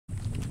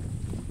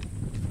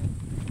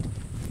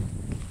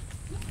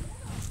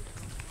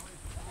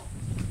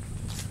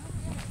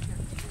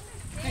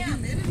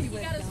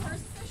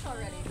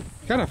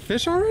Got a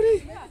fish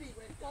already? Yeah.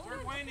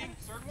 Start winding.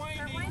 Start winding.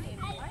 Start winding.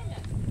 Wind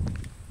it.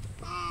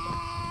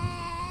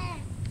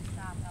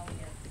 Stop,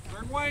 Elliot.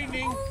 Start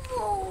winding.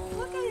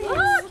 Look,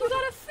 you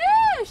got a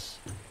fish.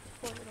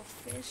 Poor little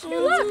fish. Hey,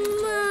 look.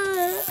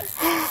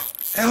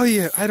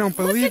 Elliot, I don't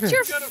believe Look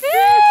at it. your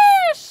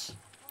fish.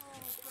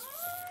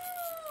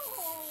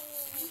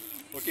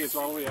 Okay, it's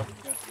all the way up.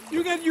 Yeah.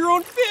 You got your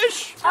own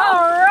fish. All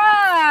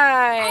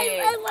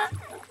right. Look.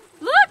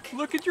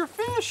 Look at your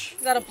fish.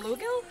 Is that a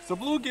bluegill? It's a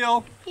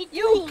bluegill.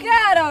 You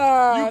got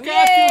him. You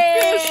got your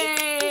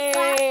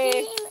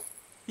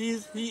Yay.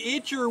 He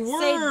ate your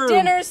worm. Say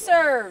dinner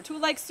served. Who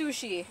likes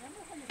sushi?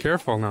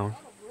 Careful now.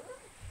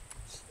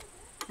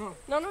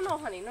 No,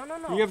 honey. No.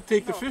 You have to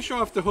take the fish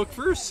off the hook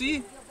first. See?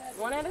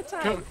 One at a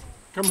time.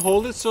 Come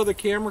hold it so the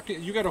camera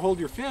can. You got to hold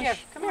your fish. Here,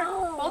 come here.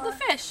 Hold the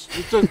fish.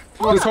 Just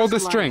hold the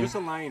string. Just a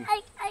line.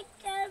 I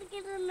gotta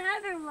get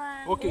another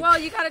one. Okay. Well,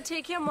 you got to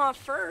take him off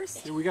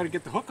first. Yeah, we got to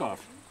get the hook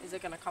off. Is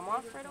it going to come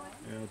off right away?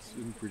 Yeah, it's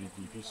in pretty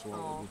deep. You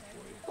swallowed it.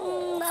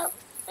 No,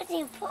 what do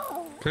you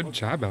pull? Good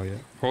job, Elliot.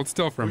 Hold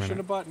still for a Pushing a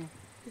minute. button.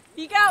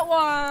 He got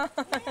one.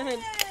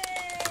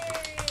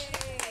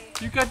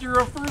 You got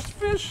your first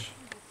fish.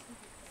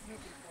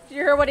 Did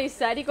you hear what he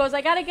said? He goes, I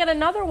got to get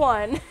another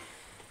one.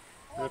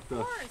 Of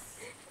course.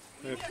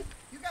 You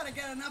gotta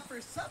get enough for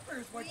supper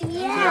is what you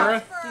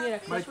Sarah, Do you need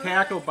a my fish?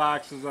 tackle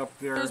box is up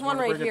there. There's one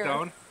Wanna right bring here. It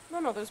down?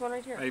 No, there's one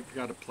right here. I've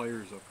got a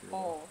pliers up here.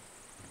 Oh.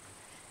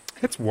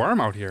 It's warm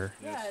out here.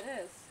 Yeah, it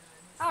is.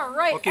 All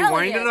right, Okay,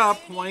 Elliot. wind it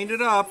up. Wind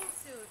it up.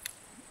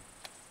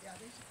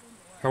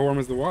 How warm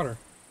is the water?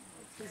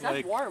 Is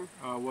that warm?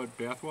 What,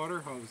 bath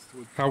water?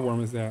 How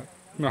warm is that?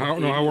 No,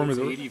 how warm is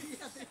it?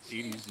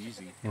 80's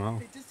easy.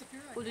 Wow.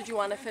 Well, did you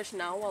want to fish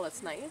now while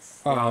it's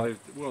nice?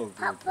 Well,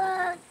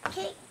 Papa,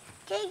 take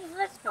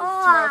this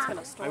Tomorrow it's off.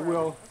 gonna store. I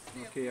will.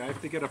 Okay, I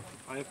have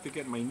to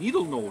get my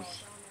needle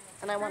nose.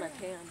 And I want a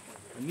tan.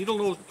 A needle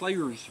nose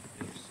pliers.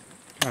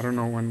 I don't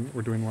know when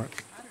we're doing what.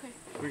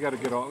 We got to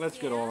get all. Let's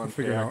get all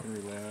Figure it out.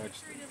 unpacked and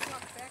relaxed.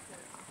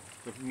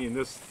 I mean,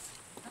 this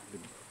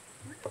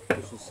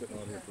is sitting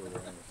out here for a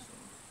while.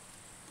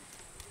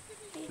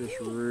 So. Fish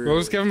really. We'll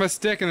just give him a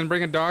stick and then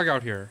bring a dog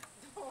out here.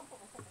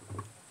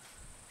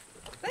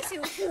 Bless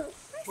you.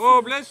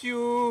 Oh, bless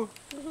you.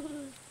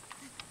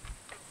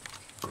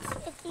 I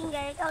think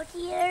I go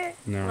here.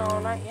 No. No,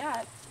 not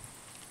yet.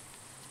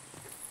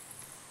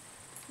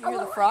 You hear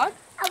the frog?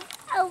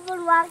 I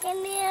will walk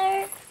in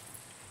there.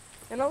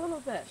 In a little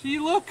bit. See,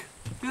 look.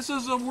 This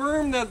is a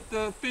worm that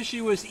the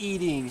fishy was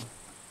eating.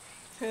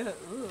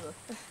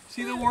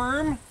 See the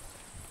worm?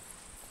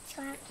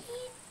 Chucky.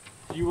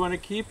 Do you want to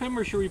keep him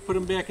or should we put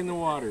him back in the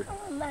water?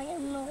 I'm not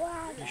in the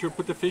water. You should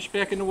put the fish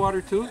back in the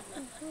water too?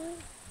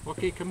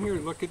 Okay, come here.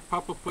 Look at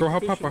Papa put Go the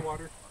help fish Papa. in the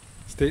water.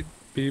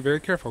 Be very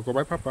careful. Go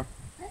by Papa.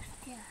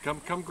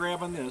 Come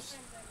grab on this.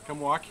 Come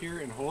walk here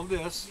and hold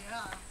this.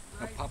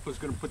 Now Papa's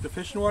going to put the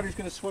fish in the water. He's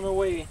going to swim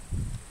away.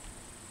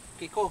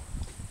 Okay, go.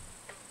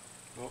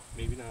 Oh,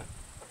 maybe not.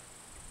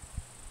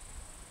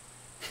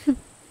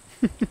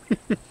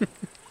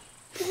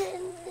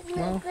 It's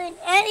not going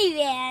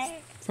anywhere.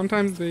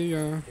 Sometimes they,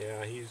 Yeah,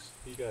 he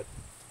got.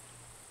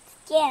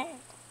 Scared.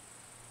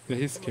 yeah,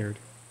 he's scared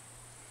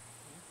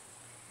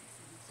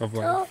of So,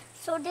 life.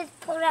 so just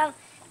put out,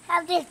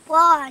 have this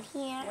ball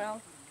here.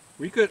 Well,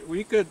 We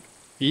could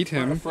Eat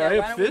him. fry yeah,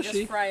 a why don't we fishy.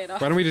 just fry it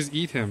up? Why don't we just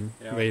eat him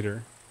Yeah.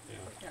 later?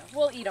 Yeah,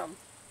 we'll eat him.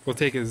 We'll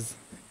take his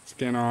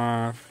skin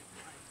off.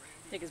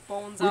 Take his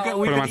bones We out. got.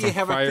 We Put him on could some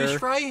have a fire. fish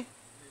fry.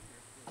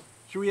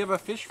 Should we have a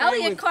fish fry?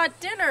 Elliot with- caught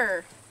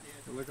dinner.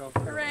 Look out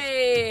there.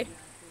 Hooray.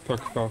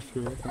 Hook fell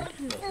through, I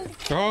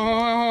think.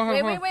 Oh,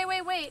 Wait.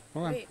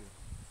 Hold on. Wait.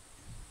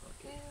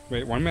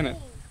 Wait, 1 minute.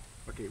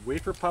 Okay,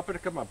 wait for Papa to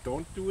come up.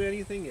 Don't do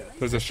anything yet.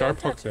 There's a sharp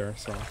hook there,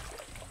 so. Yeah,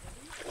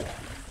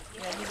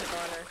 he's a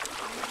goner.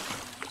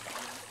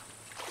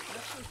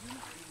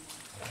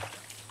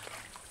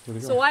 Where'd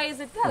he So go? why is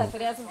it dead if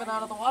it hasn't been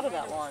out of the water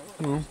that long?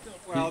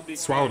 Well, He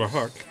swallowed a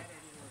hook.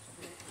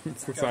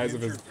 It's the size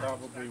of his.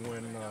 Probably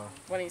when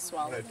When he I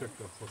swallowed. took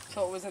the hook.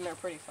 So it was in there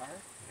pretty far.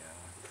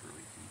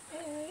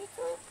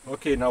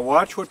 Okay, now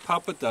watch what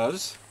Papa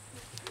does.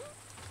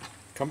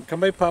 Come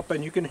by Papa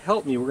and you can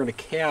help me. We're going to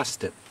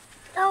cast it.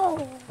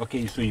 No.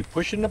 Okay, so you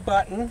push in the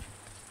button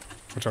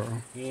Watch out.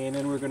 and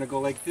then we're going to go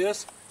like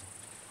this.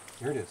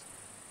 Here it is.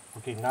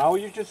 Okay, now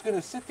you're just going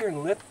to sit there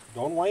and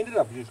don't wind it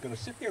up. You're just going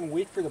to sit there and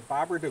wait for the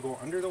bobber to go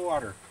under the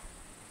water.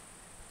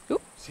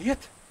 Oop. See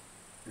it?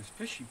 There's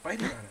fishy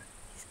biting on it.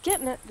 He's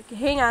getting it.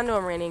 Hang on to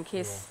him, Randy, in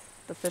case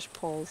the fish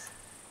pulls.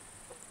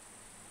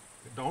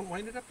 Don't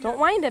wind it up yet. Don't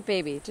wind it,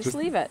 baby. Just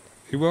leave it.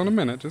 He will in a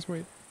minute. Just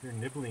wait. They're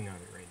nibbling on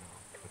it right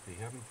now, but they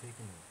haven't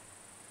taken it.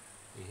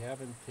 They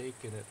haven't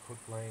taken it hook,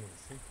 line, and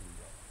sinker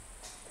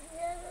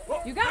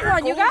yet. You got There it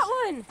one. You goes. got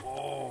one.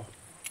 Oh,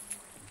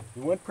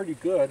 you went pretty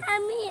good. I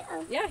mean,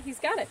 Yeah, he's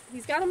got it.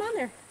 He's got him on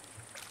there.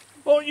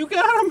 Oh, you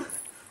got him.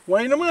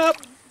 Wind him up.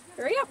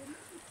 Hurry up.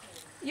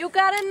 You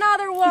got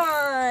another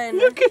one.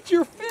 Look at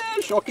your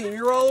fish. Okay,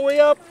 you're all the way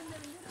up.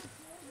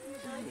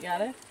 You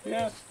got it?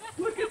 Yes.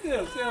 Look at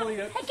this,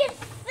 Elliot. I can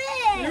fish.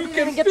 fish. You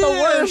can get the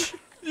worm. fish.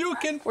 You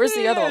can Where's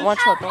the other one? Watch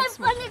out, I don't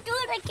swim. want to do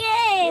it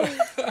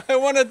again. I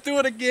want to do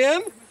it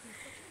again.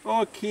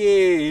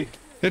 Okay.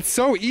 It's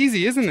so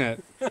easy, isn't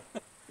it? It's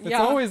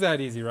Yeah. always that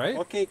easy, right?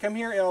 Okay, come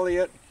here,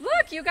 Elliot.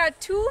 Look, you got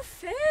 2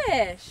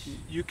 fish.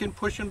 You can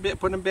push them,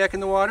 put them back in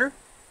the water.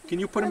 Can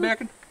you put them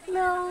back in?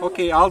 No.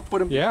 Okay, I'll put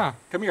them. Yeah.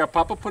 Come here,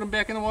 Papa. Put them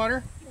back in the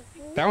water.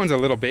 That one's a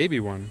little baby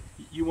one.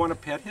 You want to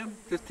pet him?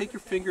 Just take your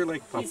finger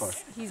like Papa.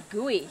 He's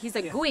gooey. He's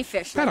a gooey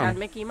fish Pet like him. on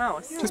Mickey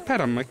Mouse. Just pet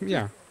him, like,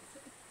 yeah.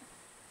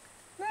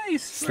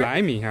 Nice.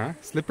 Slimy, huh?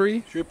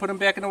 Slippery. Should we put him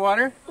back in the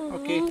water?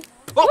 Okay.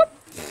 Oh!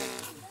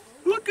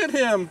 Look at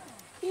him.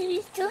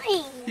 He's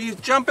doing. He's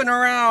jumping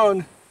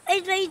around.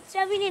 It's like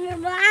jumping in the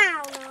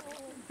mouth.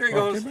 There he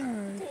Okay, goes.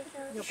 bye.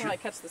 You'll probably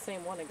catch the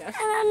same one again.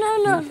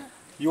 No.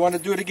 You want to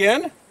do it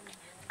again?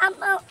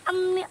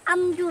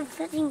 I'm doing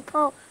fishing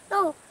pole.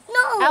 No.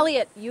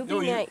 Elliot, you be No,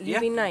 you- nice. You yeah.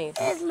 be nice.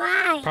 It's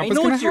mine. Papa's I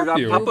know gonna it's yours. help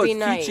you. Papa's You be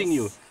nice. teaching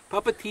you.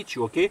 Papa teach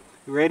you, okay?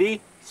 You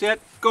ready, set,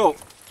 go.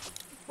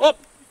 Oh,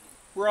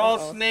 we're all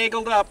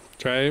snaggled up.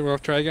 We'll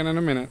try again in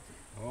a minute.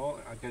 Oh,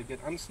 I gotta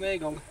get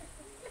unsnaggled.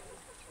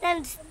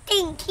 And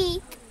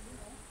stinky.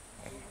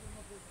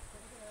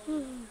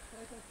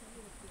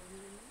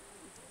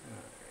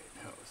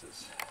 How is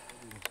this?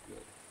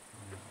 Good.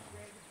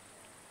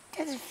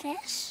 There's a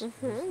fish.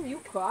 You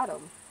caught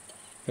him.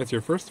 That's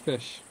your first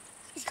fish.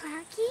 It's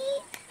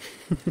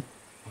cocky.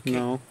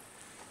 No.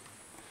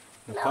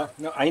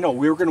 No, I know.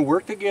 We were gonna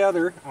work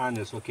together on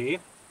this, okay?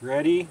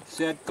 Ready,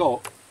 set,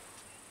 go.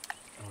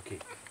 Okay.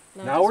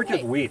 Now we're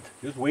just wait.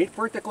 Just wait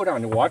for it to go down.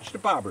 And watch the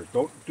bobber.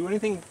 Don't do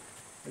anything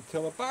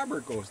until the bobber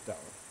goes down.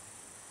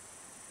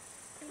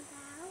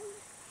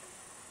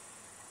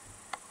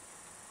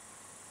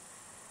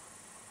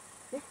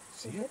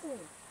 See it? See it?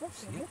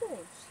 See it? So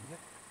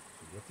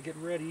you have to get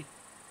ready.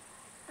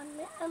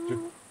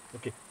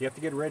 Okay, you have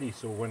to get ready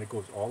so when it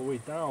goes all the way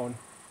down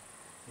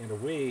and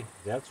away,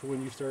 that's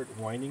when you start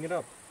winding it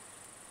up.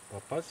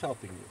 Papa's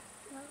helping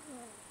you.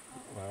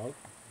 Well,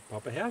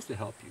 Papa has to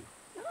help you.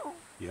 No.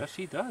 Yes,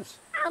 he does.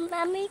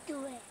 Let me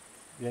do it.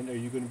 Then are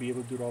you going to be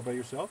able to do it all by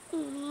yourself?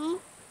 Mm-hmm.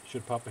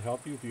 Should Papa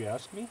help you if you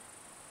ask me?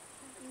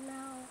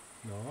 No.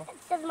 No?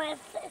 It says my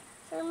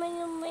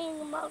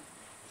mouth.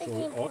 So,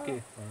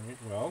 okay, all right,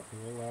 well,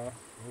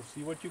 we'll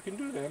see what you can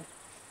do then.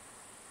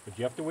 But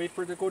you have to wait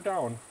for it to go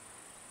down.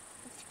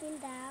 It's going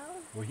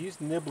down. Well, he's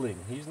nibbling.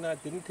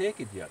 Didn't take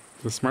it yet.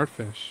 It's a smart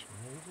fish.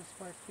 Well, he's a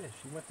smart fish.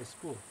 He went to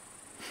school.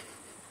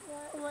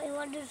 What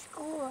went to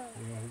school?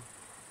 Yeah,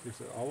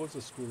 there's always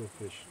a school of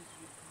fish.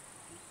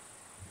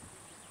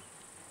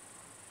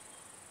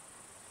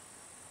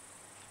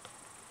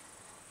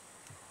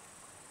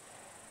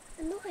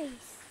 The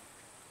noise.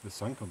 The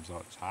sun comes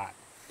out. It's hot.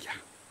 Yeah.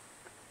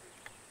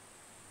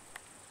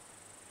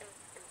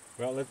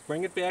 Well, let's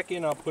bring it back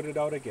in. I'll put it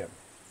out again.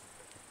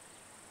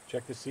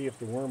 Check to see if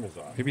the worm is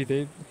off. Maybe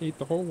they ate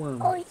the whole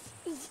worm. Oh,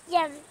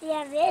 yeah,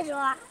 there's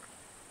one.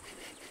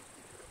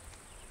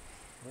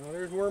 Well,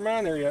 there's worm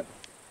on there yet.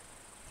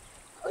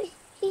 Oh,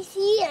 he's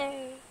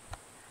here.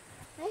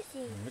 I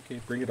see. Okay,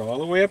 bring it all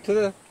the way up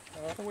to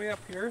all the way up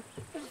here.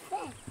 It's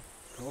fish.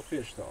 No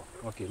fish though.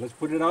 Okay, let's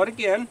put it out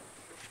again.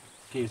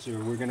 Okay, so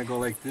we're gonna go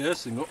like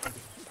this and go.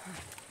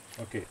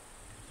 Okay,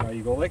 now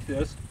you go like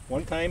this.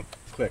 One time,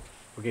 click.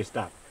 Okay,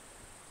 stop.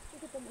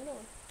 Look at the middle.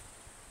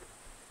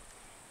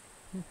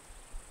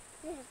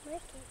 Yeah, it's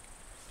working.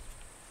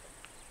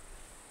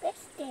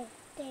 What's the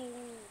thing?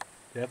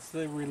 That's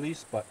the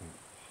release button.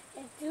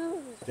 It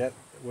does.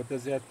 What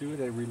does that do?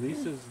 That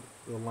releases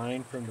the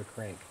line from the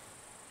crank.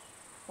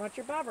 Watch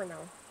your bobber now.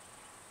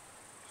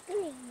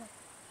 Doing.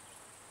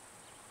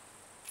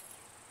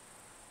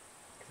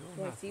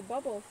 Oh, I see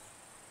bubbles.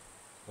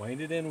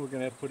 Wind it in. We're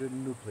gonna have to put it in a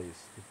new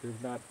place. If they're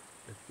not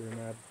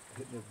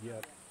hitting it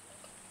yet.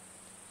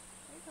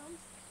 Here it comes.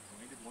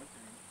 Wind it one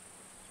time.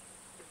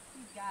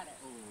 You got it.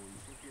 Oh, you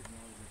took it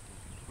now.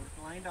 Put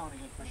the line down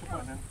again. Push a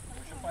button in.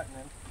 Push a button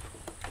in.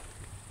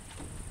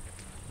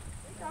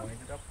 Now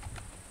wind it up.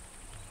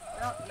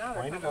 Now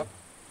Wind it up.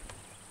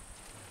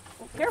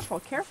 Oh, careful,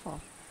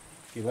 careful.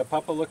 Okay, let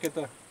Papa look at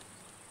the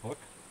hook.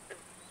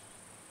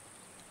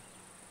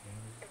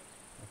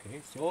 Okay,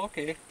 still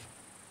okay.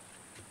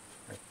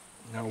 Right.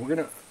 Now we're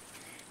gonna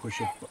push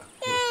it.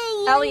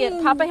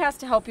 Elliot, Papa has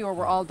to help you or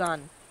we're all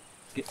done.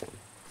 Okay.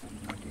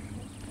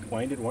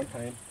 Wind it one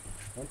time.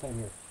 One time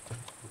here.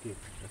 Okay,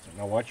 that's it.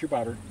 Now watch your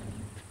bobber.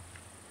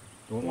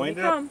 Don't Here wind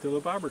they it up come. till the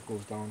bobber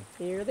goes down.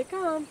 Here they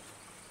come.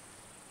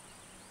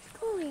 It's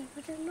going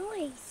with the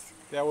noise.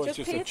 That was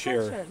just pay a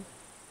chair. attention.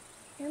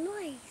 The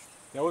noise.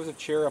 That was a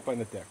chair up on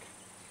the deck.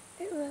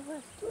 It was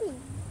what's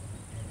doing.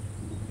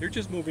 They're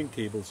just moving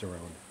tables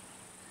around.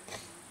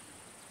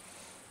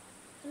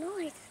 The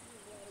noise.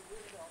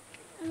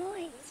 The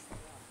noise.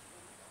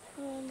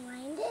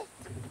 Wind it.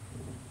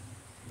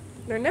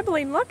 They're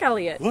nibbling. Look,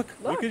 Elliot. Look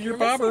at your you're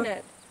bobber. missing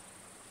it.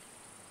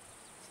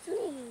 It's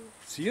doing.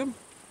 See him?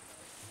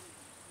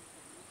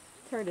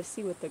 It's hard to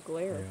see with the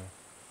glare.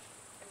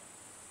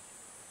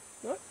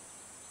 Yeah. Look.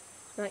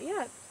 Not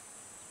yet.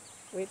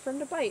 Wait for him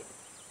to bite.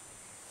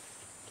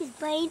 He's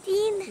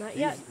biting. Not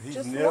yet. He's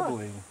Just look.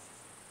 nibbling.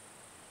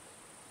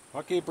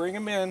 Okay, bring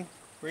him in.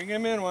 Bring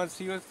him in. Want to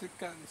see what's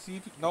got? See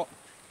if no.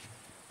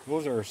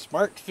 Those are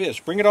smart fish.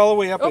 Bring it all the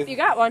way up. Oh, you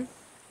got one.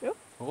 Yep.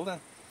 Hold on.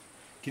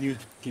 Can you?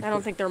 I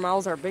don't think their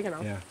mouths are big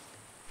enough. Yeah.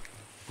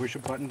 Push a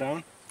button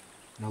down.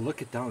 Now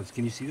look it down.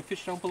 Can you see the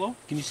fish down below?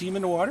 Can you see him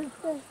in the water?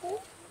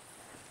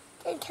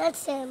 Can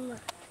touch him.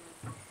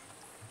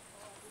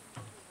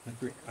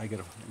 I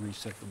gotta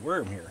reset the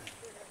worm here.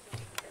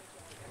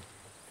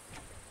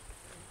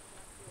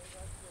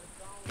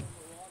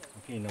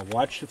 Okay, now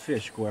watch the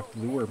fish go after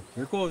the worm.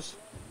 Here it goes.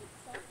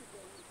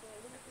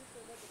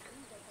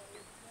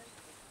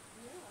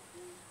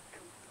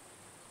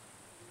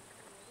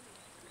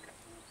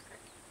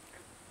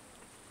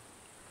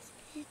 What's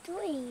he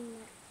doing?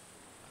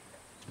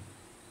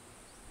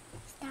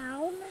 It's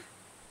down.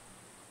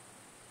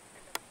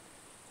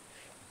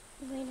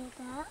 Bring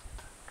it up.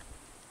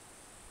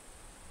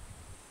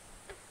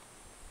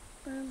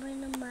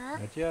 Bring him up.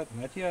 Not yet,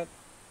 not yet.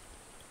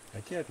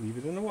 Not yet. Leave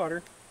it in the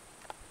water.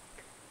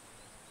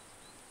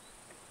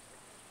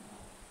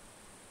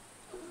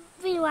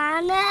 We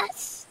want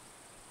this.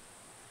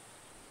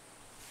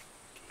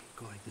 Okay,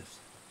 go like this.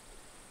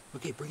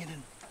 Okay, bring it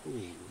in.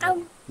 Ooh,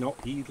 Um. no,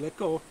 he let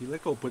go. He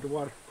let go. Put the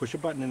water. Push a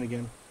button in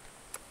again.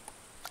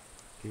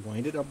 Okay,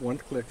 wind it up. One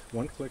click.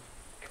 One click.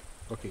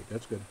 Okay,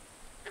 that's good.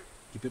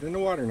 Keep it in the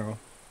water now.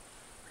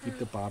 Keep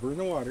the bobber in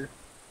the water.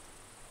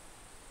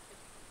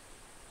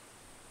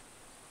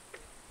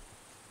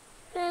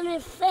 And a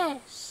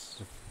fish.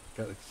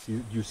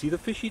 You see the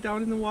fishy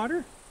down in the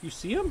water? You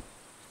see him?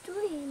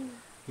 Doing.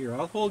 Here,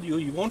 I'll hold you.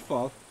 You won't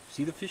fall.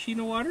 See the fishy in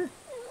the water?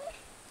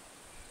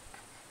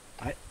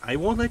 I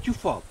won't let you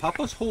fall.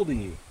 Papa's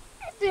holding you.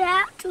 You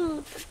have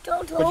to.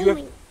 Don't hold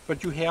me.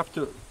 But you have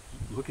to.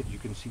 Look at you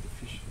can see the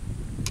fish.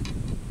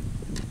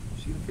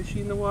 See the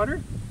fishy in the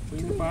water? Way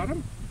in the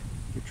bottom?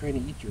 You're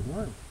trying to eat your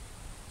worm.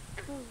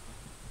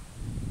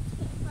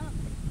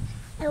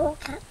 I won't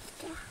catch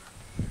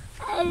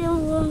that. I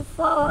don't want to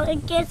fall. I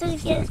guess I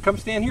get. Come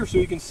stand here so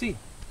you can see.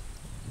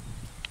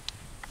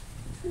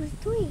 Who's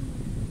doing?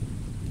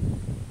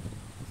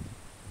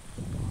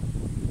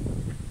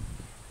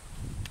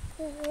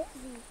 Where is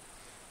he?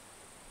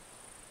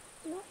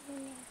 Not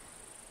in there.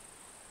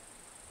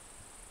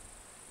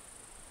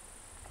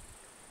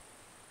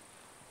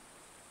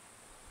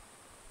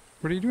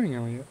 What are you doing,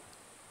 Elliot?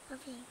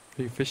 Okay.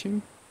 Are you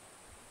fishing?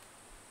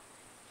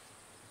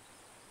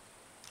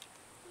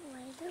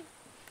 Wait.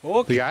 You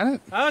Okay. got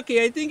it?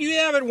 Okay, I think you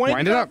have it.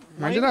 Wind it up.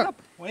 Wind it up.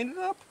 Wind it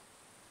up.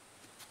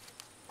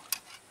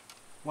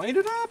 Wind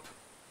it up.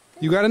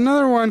 You got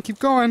another one. Keep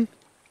going.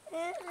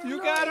 You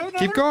got another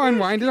Keep going.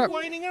 fish. Wind it Keep up.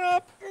 winding it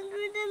up. Under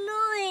the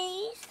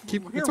noise.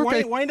 Keep. Here, It's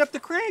okay. wind up the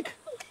crank.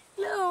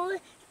 No,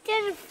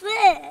 get a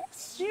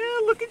fish. Yeah,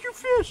 look at your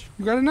fish.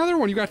 You got another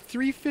one. You got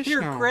 3 fish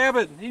Here, now. grab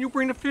it. And you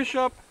bring the fish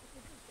up.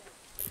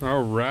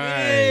 All right.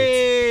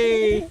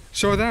 Hey.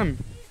 Show them.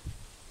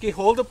 Okay,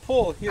 hold the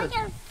pole. I Here.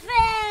 got a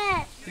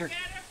fish. Here.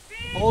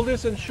 Hold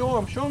this and show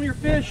them. Show them your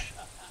fish.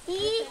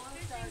 See?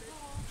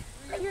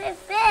 I got a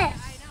fish.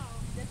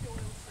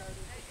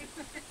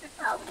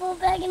 I'll pull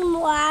back in the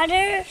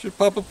water. Should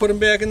Papa put him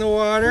back in the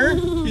water?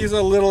 He's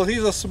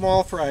a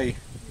small fry.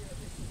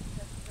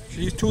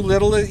 He's too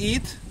little to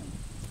eat.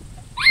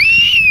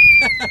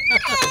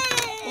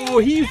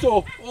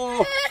 Oh,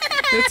 oh,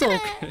 It's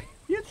okay.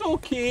 it's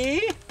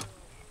okay.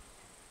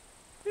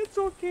 It's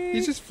okay.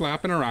 He's just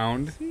flapping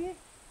around. He's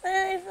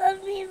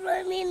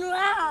running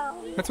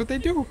around. That's what they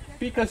do.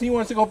 Because he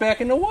wants to go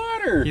back in the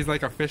water. He's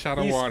like a fish out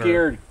of He's water.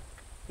 scared.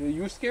 Are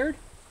you scared?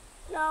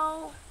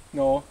 No.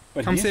 No,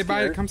 but Come he's say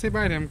bye. scared. Come say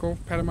bye to him. Go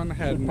pat him on the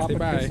head Should and Papa say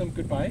bye. kiss him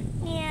goodbye?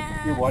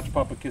 Yeah. Here, watch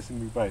Papa kiss him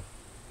goodbye.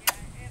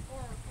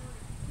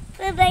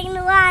 Put him back in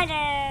the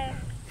water.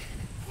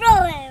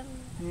 Throw him.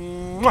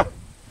 Mwah.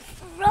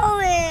 Throw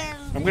him.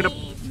 I'm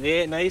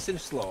gonna nice and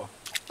slow.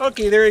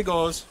 Okay, there he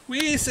goes.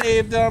 We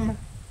saved him.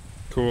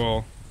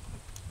 Cool.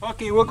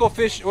 Okay, we'll go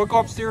fish. We'll go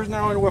upstairs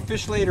now and we'll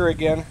fish later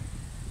again.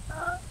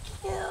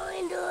 Can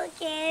we do it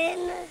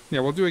again? Yeah,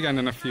 we'll do it again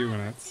in a few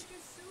minutes.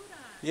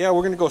 Yeah,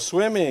 we're gonna go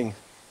swimming.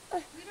 We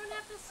don't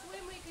have to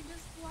swim. We can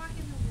just walk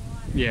in the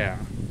water. Yeah.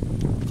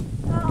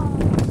 Oh.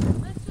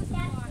 Let's just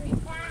walk in the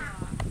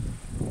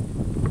water.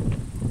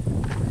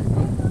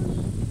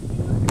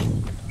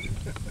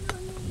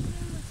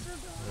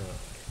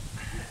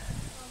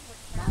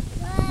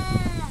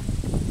 Papa.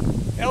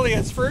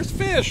 Elliot's first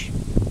fish.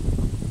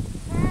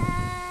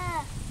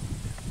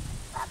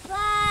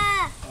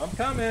 Papa. I'm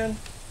coming.